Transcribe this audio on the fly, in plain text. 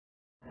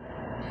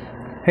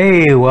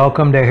Hey,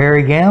 welcome to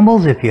Harry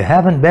Gambles. If you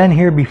haven't been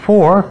here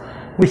before,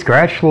 we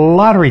scratch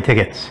lottery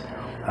tickets.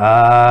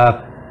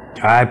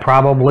 I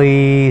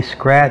probably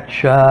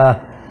scratch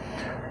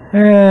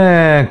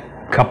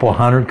couple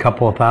hundred,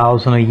 couple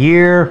thousand a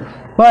year,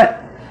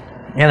 but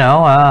you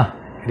know,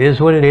 it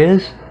is what it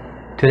is.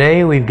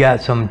 Today we've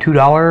got some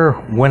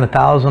 $2 win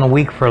 1,000 a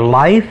week for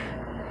life.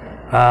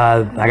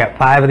 I got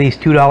 5 of these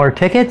 $2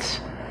 tickets.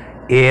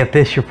 If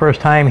this is your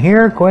first time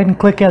here, go ahead and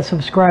click that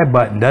subscribe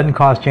button. Doesn't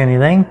cost you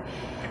anything.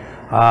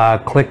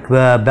 Click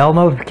the bell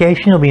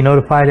notification. You'll be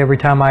notified every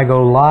time I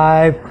go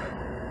live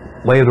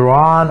later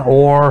on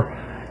or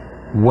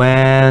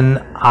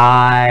when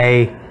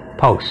I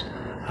post.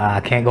 I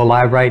can't go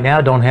live right now.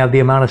 Don't have the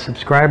amount of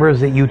subscribers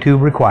that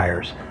YouTube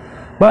requires.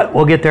 But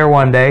we'll get there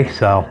one day.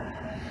 So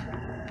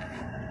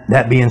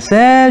that being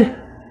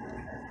said,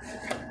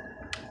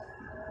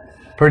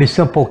 pretty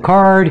simple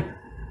card.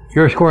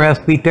 Your score has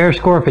to beat their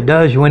score. If it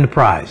does, you win the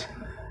prize.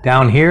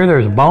 Down here,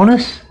 there's a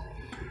bonus,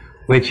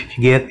 which if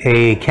you get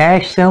a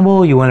cash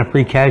symbol, you win a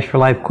free Cash for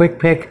Life quick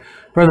pick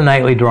for the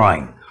nightly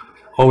drawing.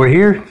 Over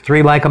here,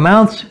 3 like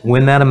amounts,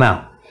 win that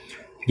amount.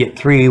 If you get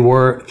 3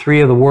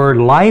 of the word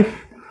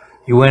life,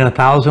 you win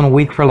 1,000 a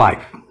week for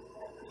life.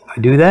 If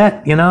I do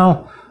that, you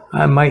know,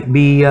 I might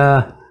be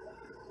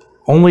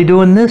only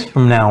doing this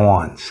from now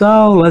on.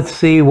 So let's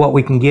see what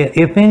we can get,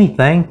 if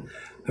anything.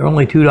 They're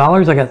only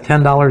 $2. I got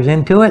 $10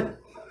 into it.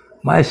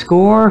 My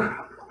score,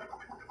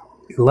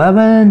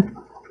 11.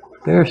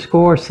 Their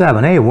score,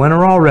 7. Hey,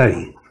 winner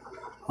already.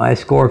 My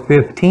score,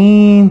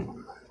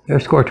 15. Their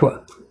score,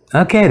 12.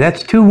 Okay,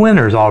 that's 2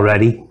 winners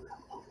already.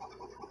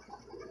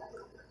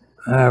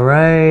 All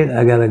right,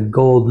 I got a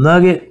gold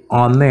nugget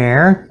on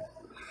there.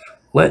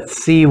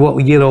 Let's see what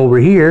we get over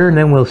here, and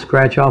then we'll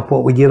scratch off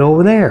what we get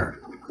over there.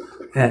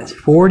 That's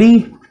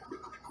 40,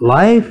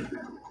 life,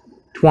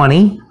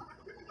 20,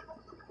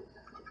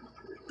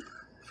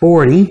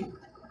 40,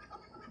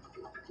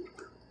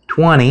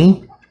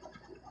 20,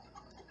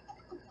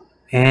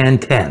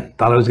 and 10.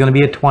 Thought it was going to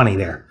be a 20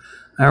 there.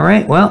 All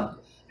right, well,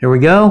 here we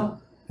go.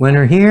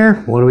 Winner here.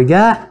 What do we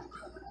got?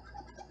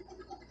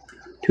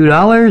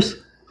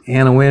 $2.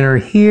 And a winner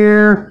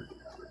here.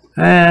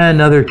 And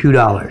another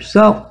 $2.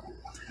 So,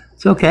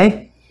 it's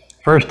okay.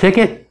 First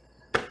ticket.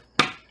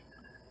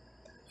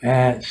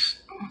 And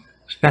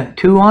spent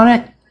 2 on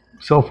it.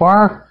 So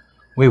far,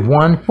 we've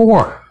won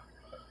 4.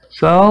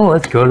 So,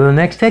 let's go to the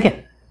next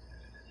ticket.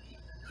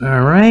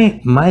 All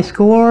right, my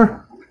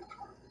score,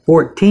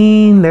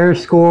 14, their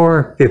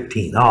score,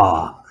 15.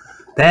 Aw,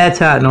 that's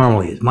how it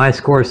normally is. My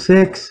score,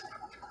 6,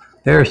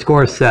 their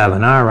score,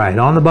 7. All right,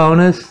 on the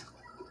bonus,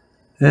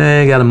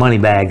 I got a money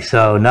bag,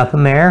 so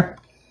nothing there.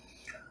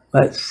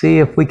 Let's see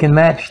if we can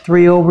match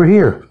 3 over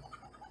here.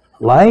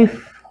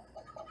 Life,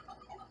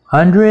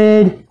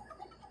 100,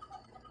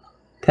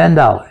 $10.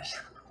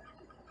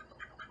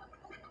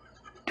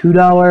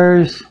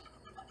 $2,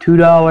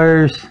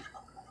 $2,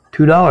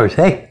 $2.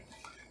 Hey,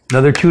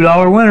 another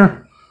 $2 winner.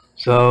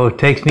 So it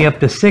takes me up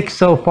to 6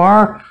 so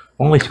far.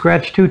 Only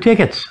scratched 2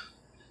 tickets.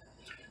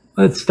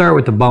 Let's start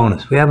with the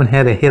bonus. We haven't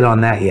had a hit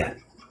on that yet.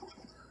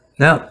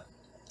 No.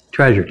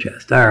 Treasure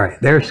chest. All right.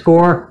 Their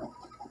score,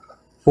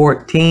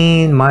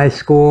 14. My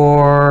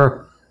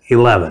score,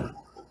 11.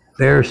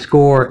 Their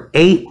score,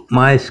 8.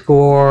 My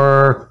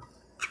score,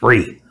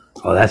 3.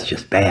 Oh, that's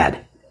just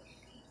bad.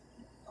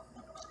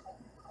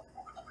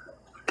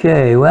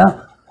 Okay,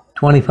 well,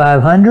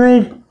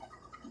 2,500.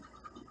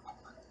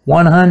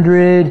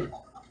 100.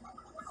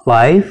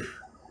 Life.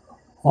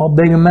 All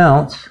big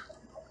amounts.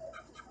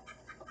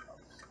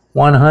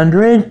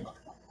 100.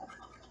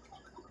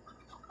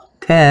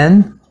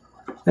 10.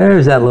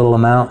 There's that little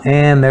amount.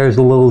 And there's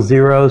the little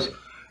zeros.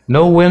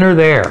 No winner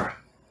there.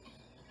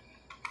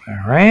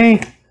 All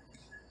right.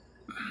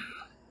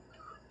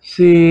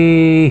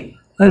 See.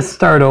 Let's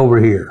start over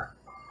here.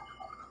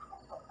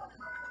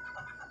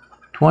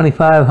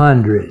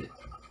 2,500.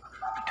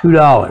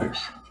 $2.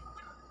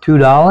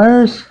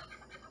 $2.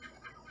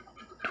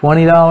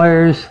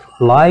 $20.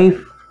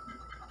 Life.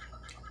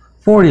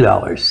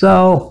 $40.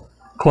 So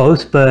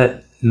close,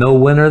 but no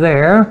winner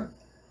there.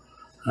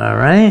 All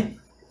right.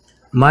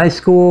 My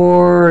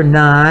score,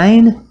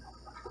 9.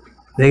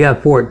 They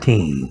got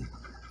 14.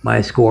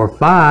 My score,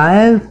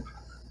 5.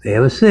 They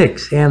have a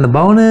 6. And the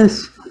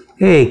bonus,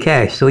 hey,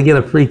 cash. So we get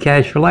a free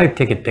Cash for Life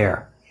ticket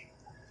there.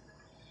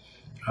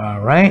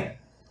 All right.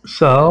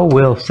 So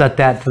we'll set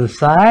that to the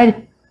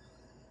side.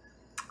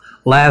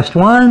 Last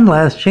one,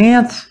 last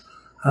chance.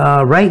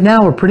 Right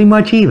now we're pretty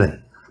much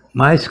even.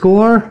 My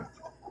score,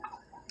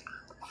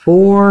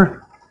 4.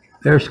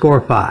 Their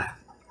score, 5.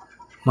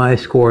 My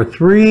score,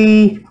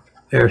 3.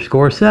 Their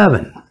score,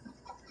 7.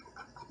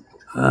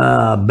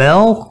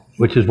 Bell,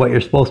 which is what you're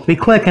supposed to be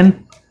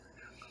clicking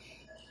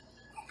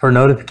for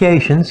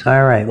notifications.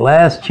 All right,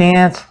 last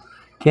chance.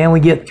 Can we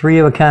get 3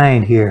 of a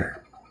kind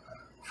here?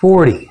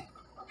 40.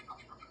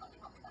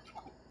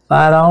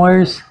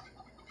 $5.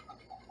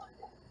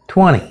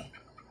 20.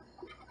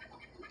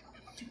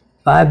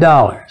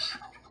 $5.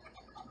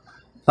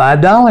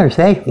 $5.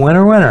 Hey,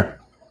 winner, winner.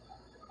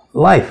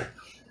 Life.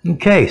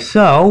 Okay,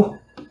 so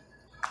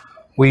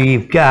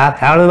we've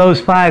got, out of those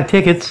 5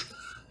 tickets,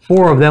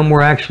 4 of them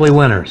were actually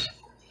winners.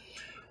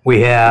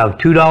 We have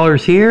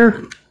 $2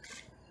 here,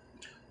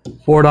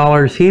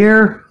 $4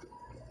 here,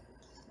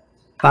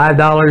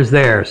 $5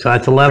 there. So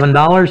that's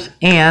 $11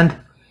 and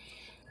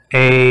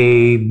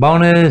a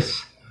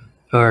bonus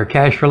or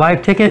cash for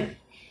life ticket.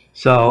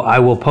 So I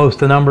will post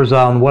the numbers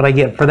on what I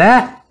get for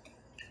that.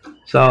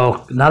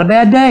 So not a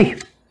bad day.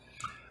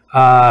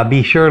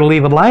 Be sure to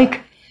leave a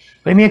like.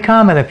 Leave me a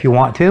comment if you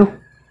want to.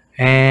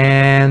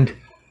 And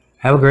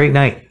have a great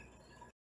night.